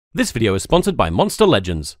This video is sponsored by Monster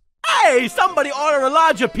Legends. Hey, somebody order a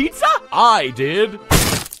larger pizza? I did.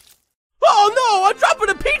 Oh no, I'm dropping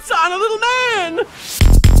a pizza on a little man!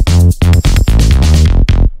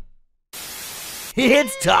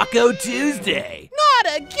 It's Taco Tuesday.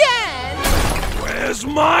 Not again! Where's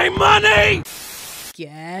my money?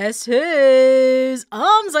 Guess whose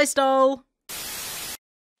arms I stole?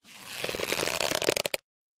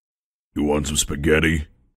 You want some spaghetti?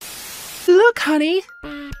 Look, honey.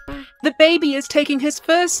 The baby is taking his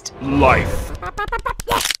first Life.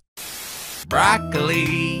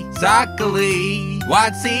 Broccoli, broccoli,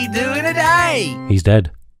 what's he doing today? He's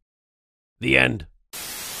dead. The end.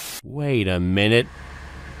 Wait a minute.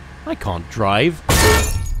 I can't drive.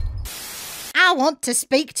 I want to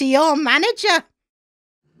speak to your manager.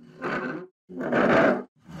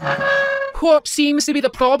 What seems to be the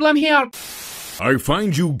problem here? I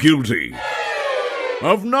find you guilty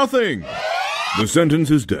of nothing. The sentence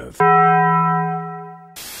is death.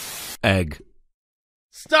 Egg.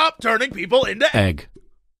 Stop turning people into Egg.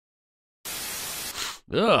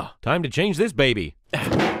 Ugh, time to change this baby.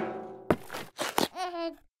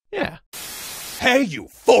 Yeah. Hey, you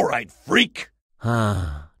four-eyed freak!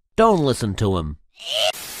 Don't listen to him.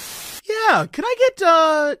 Yeah, can I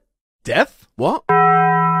get, death? What?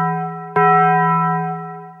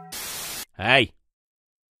 Hey.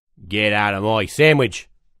 Get out of my sandwich.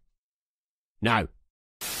 No.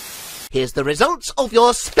 Here's the results of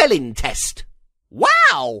your spelling test.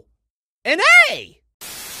 Wow! An A!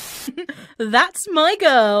 That's my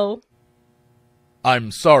girl.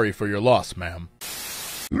 I'm sorry for your loss, ma'am.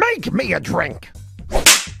 Make me a drink!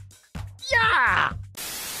 Yeah!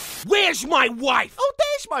 Where's my wife? Oh,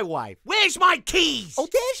 there's my wife. Where's my keys? Oh,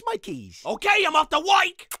 there's my keys. Okay, I'm off the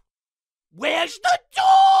wike! Where's the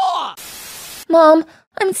door? Mom,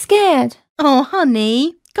 I'm scared. Oh,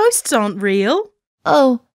 honey, ghosts aren't real.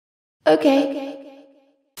 Oh, okay.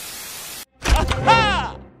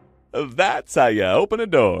 That's how you open a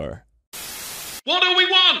door. What do we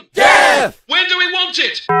want? Death! When do we want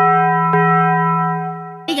it?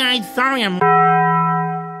 Hey guys, sorry I'm...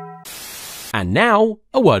 And now,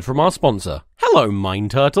 a word from our sponsor. Hello, Mine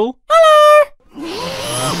Turtle.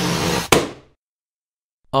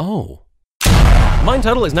 Oh. Mine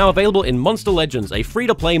Turtle is now available in Monster Legends, a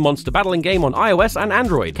free-to-play monster battling game on iOS and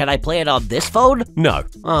Android. Can I play it on this phone? No.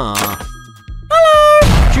 Aww.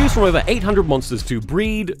 Choose from over 800 monsters to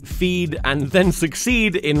breed, feed, and then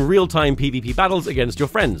succeed in real-time PvP battles against your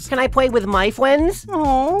friends. Can I play with my friends?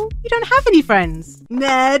 Oh, you don't have any friends,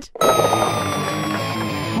 Ned.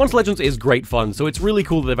 Monster Legends is great fun, so it's really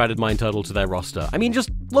cool that they've added Mine Turtle to their roster. I mean,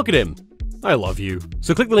 just look at him. I love you.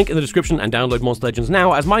 So click the link in the description and download Monster Legends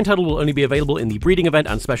now, as Mine Turtle will only be available in the breeding event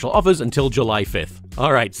and special offers until July 5th.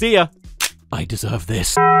 Alright, see ya! I deserve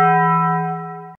this.